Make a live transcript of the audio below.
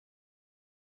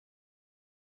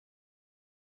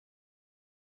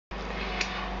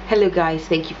Hello guys,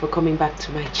 thank you for coming back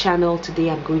to my channel. Today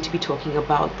I'm going to be talking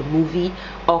about the movie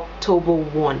October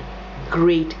 1.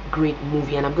 Great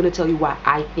movie, and I'm going to tell you why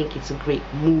I think it's a great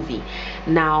movie.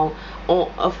 Now,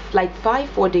 like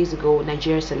 4 days ago,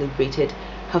 Nigeria celebrated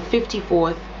her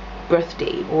 54th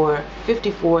birthday, or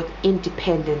 54th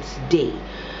Independence Day.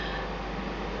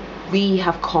 We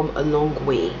have come a long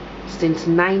way. Since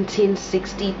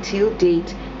 1960 till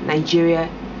date, Nigeria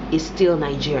is still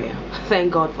Nigeria.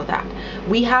 Thank God for that.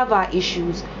 We have our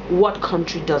issues. What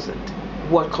country doesn't?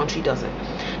 What country doesn't?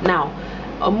 Now,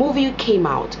 a movie came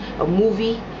out, a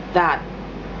movie that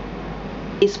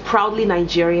is proudly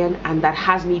Nigerian and that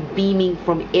has me beaming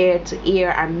from ear to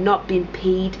ear. I'm not being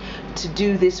paid to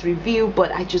do this review,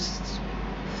 but I just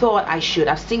thought I should.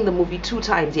 I've seen the movie 2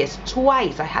 times. Yes,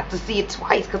 twice. I had to see it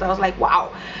twice because I was like,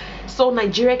 wow. So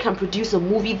Nigeria can produce a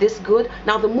movie this good.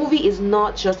 Now, the movie is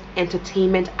not just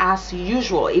entertainment as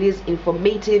usual. It is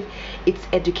informative, it's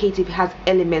educative, it has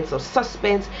elements of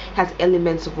suspense, it has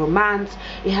elements of romance,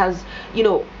 it has,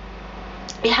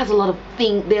 it has a lot of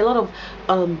things. There are a lot of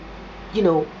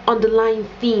underlying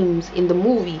themes in the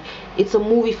movie. It's a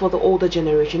movie for the older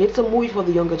generation, it's a movie for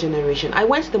the younger generation. I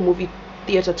went to the movie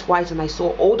theater twice and I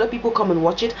saw older people come and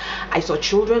watch it. I saw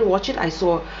children watch it. I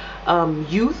saw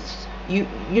youths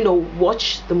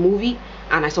watch the movie,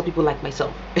 and I saw people like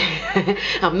myself.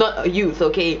 I'm not a youth,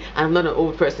 okay, and I'm not an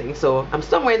old person, so I'm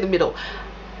somewhere in the middle.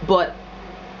 But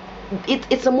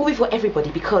it's a movie for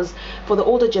everybody, because for the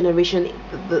older generation,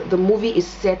 the movie is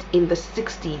set in the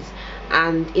 60s,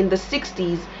 and in the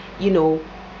 60s,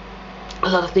 a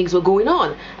lot of things were going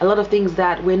on, a lot of things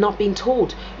that we're not being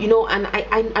told, and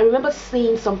I remember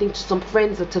saying something to some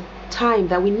friends at the time,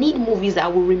 that we need movies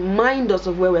that will remind us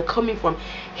of where we're coming from,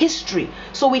 history,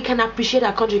 so we can appreciate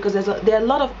our country, because there are a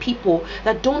lot of people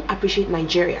that don't appreciate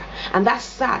Nigeria, and that's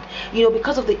sad.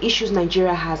 Because of the issues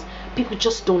Nigeria has, people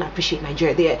just don't appreciate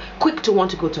Nigeria. They're quick to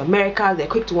want to go to America, they're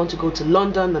quick to want to go to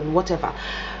London and whatever.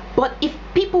 But if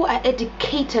people are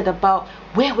educated about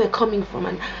where we're coming from,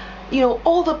 and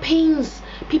all the pains,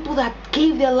 people that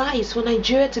gave their lives for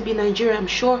Nigeria to be Nigeria, I'm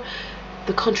sure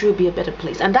the country will be a better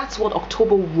place. And that's what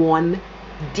October 1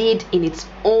 did in its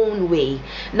own way.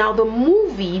 Now, the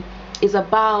movie is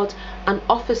about an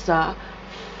officer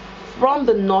from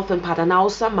the northern part, an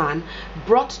Hausa man,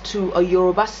 brought to a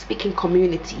Yoruba speaking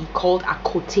community called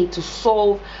Akote to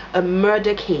solve a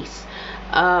murder case.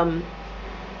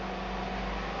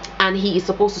 And he is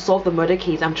supposed to solve the murder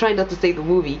case. I'm trying not to say the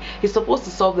movie. He's supposed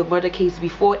to solve the murder case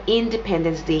before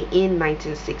Independence Day in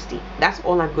 1960. That's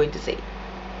all I'm going to say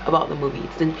about the movie.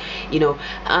 It's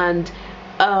and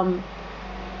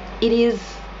it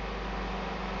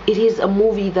is a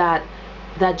movie that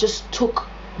just took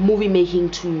movie making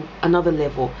to another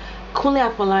level. Kunle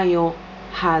Afolayan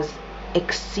has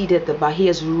exceeded the bar. He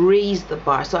has raised the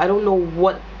bar. So I don't know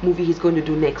what movie he's going to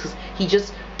do next. He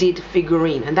just did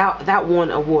Figurine, and that won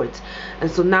awards,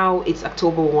 and so now it's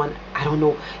October 1. I don't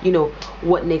know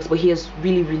what next, but he has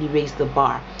really raised the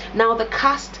bar. Now, the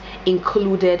cast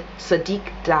included Sadiq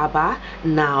Daba.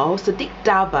 Now, Sadiq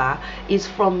Daba is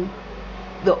from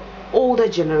the older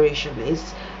generation.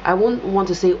 I won't want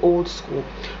to say old school,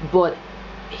 but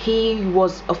he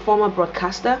was a former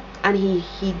broadcaster, and he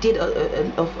did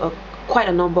quite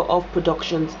a number of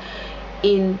productions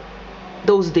in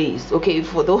those days. Okay,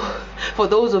 for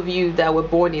those of you that were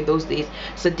born in those days,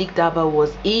 Sadiq Daba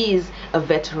is a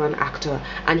veteran actor,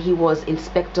 and he was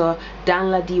Inspector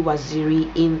Danladi Waziri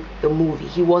in the movie.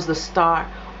 He was the star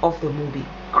of the movie.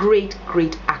 Great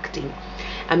acting.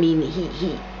 I mean,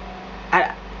 he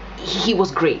was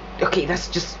great. Okay,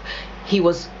 he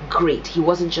was great. He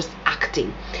wasn't just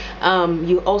acting.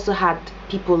 You also had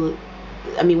people,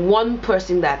 one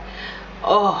person that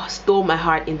stole my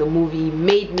heart in the movie,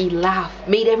 made me laugh,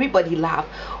 made everybody laugh,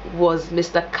 was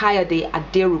Mr. Kayode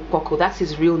Aderukoko. That's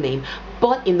his real name,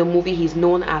 but in the movie he's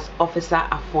known as Officer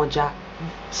Afonja.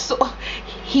 So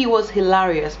he was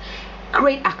hilarious.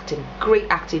 Great acting,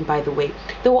 by the way.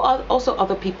 There were also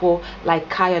other people like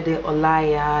Kayode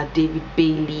Olaya, David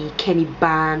Bailey, Kenny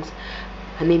Banks.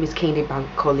 Her name is Kenny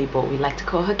Bankole, but we like to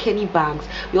call her Kenny Banks.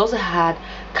 We also had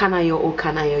Kanayo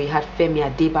Okanayo. You had Femi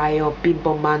Adebayo,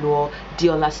 Bimbo Manuel,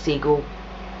 Diola Sego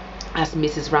as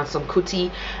Mrs. Ransom Kuti,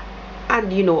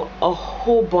 and a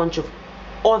whole bunch of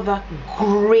other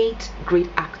great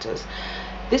actors.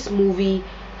 This movie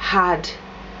had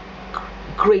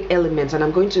great elements, and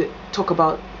I'm going to talk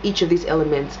about each of these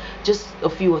elements, just a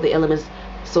few of the elements,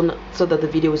 so that the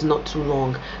video is not too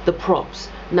long. The props.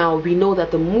 Now, we know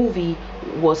that the movie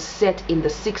was set in the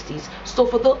 60s. So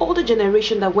for the older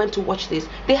generation that went to watch this,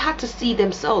 they had to see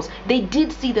themselves. They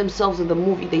did see themselves in the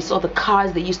movie. They saw the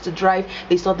cars they used to drive.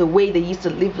 They saw the way they used to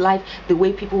live life, the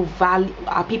way people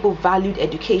valued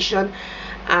education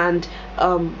and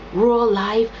rural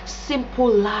life,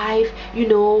 simple life, you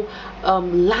know,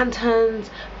 lanterns,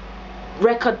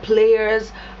 record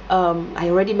players, I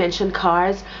already mentioned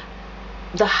cars,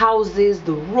 the houses,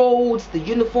 the roads, the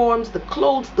uniforms, the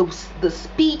clothes, the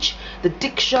speech, the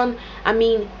diction. I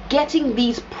mean, getting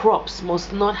these props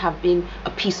must not have been a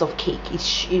piece of cake.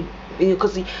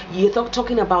 Because you're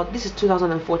talking about, this is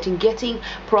 2014, getting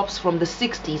props from the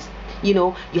 60s. You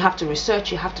know, you have to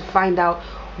research, you have to find out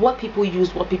what people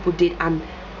used, what people did. And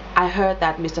I heard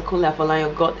that Mr. Kunle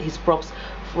Afolayan got his props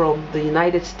from the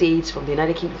United States, from the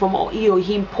United Kingdom, from, you know,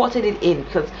 he imported it in,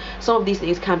 because some of these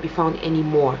things can't be found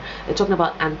anymore. They're talking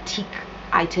about antique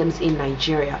items in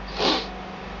Nigeria,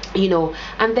 you know.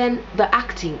 And then the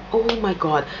acting, oh my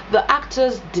god, the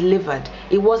actors delivered.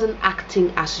 It wasn't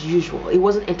acting as usual, it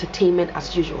wasn't entertainment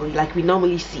as usual like we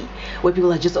normally see, where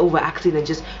people are just overacting and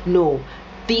just, no,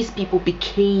 these people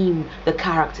became the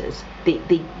characters. They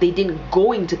didn't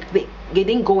go into they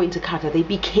didn't go into character, they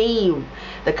became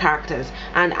the characters.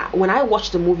 And when I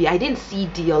watched the movie, I didn't see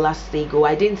Diola Sego,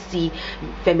 I didn't see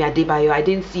Femi Adebayo, I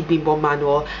didn't see Bimbo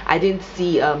Manuel, I didn't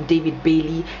see David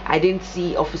Bailey, I didn't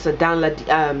see Officer Danla,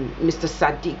 Mr.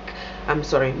 Sadiq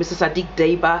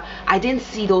Deba. I didn't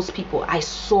see those people. I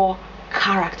saw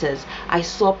characters. I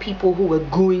saw people who were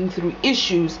going through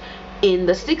issues in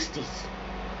the 60s,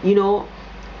 you know.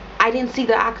 I didn't see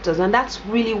the actors, and that's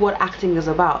really what acting is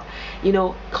about. You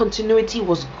know, continuity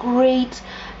was great.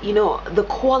 You know, the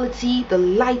quality, the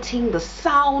lighting, the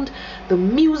sound, the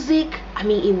music. I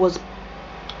mean, it was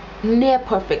near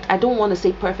perfect. I don't want to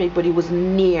say perfect, but it was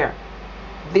near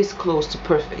this close to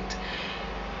perfect.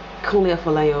 Kunle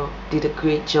Afolayan did a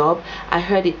great job. I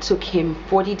heard it took him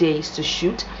 40 days to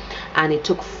shoot, and it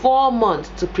took 4 months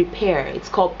to prepare. It's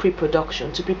called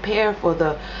pre-production, to prepare for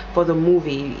the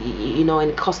movie, you know,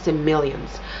 and it cost him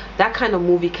millions. That kind of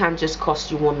movie can't just cost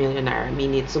you 1 million naira. I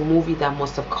mean, it's a movie that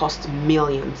must have cost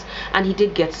millions. And he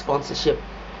did get sponsorship.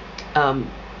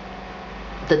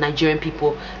 The Nigerian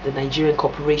people, the Nigerian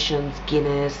corporations,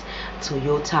 Guinness,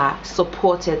 Toyota,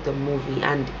 supported the movie,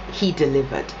 and he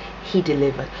delivered. He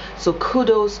delivered. So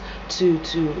kudos to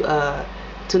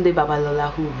Tunde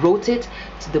Babalola, who wrote it,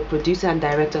 to the producer and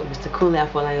director, Mr. Kunle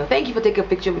Afolayan. Thank you for taking a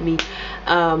picture with me.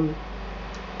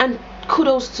 And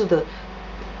kudos to the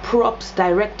props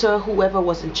director, whoever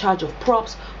was in charge of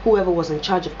props, whoever was in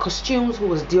charge of costumes, who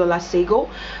was Diola Sego.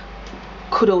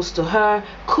 Kudos to her.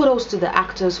 Kudos to the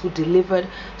actors who delivered.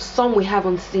 Some we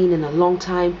haven't seen in a long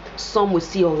time, some we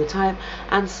see all the time,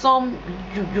 and some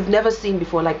you've never seen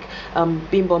before, like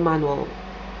Bimbo Manuel.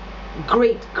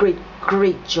 Great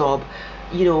job.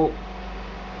 You know,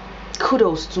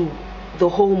 kudos to the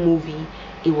whole movie.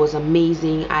 It was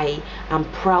amazing. I am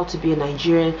proud to be a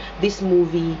Nigerian. This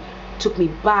movie took me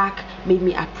back, made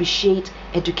me appreciate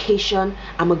education.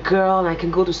 I'm a girl and I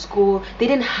can go to school. They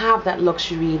didn't have that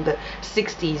luxury in the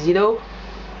 60s, you know.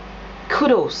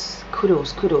 Kudos.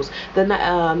 The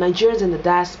Nigerians in the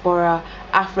diaspora,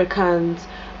 Africans,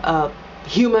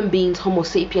 human beings, Homo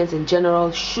sapiens in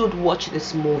general, should watch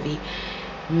this movie.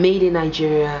 Made in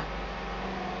Nigeria,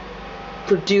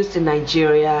 produced in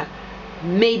Nigeria,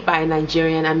 made by a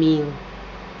Nigerian. I mean,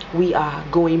 we are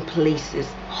going places.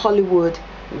 Hollywood,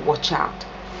 watch out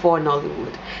for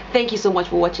Nollywood. Thank you so much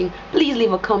for watching. Please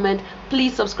leave a comment.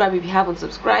 Please subscribe if you haven't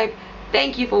subscribed.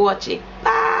 Thank you for watching.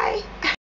 Bye.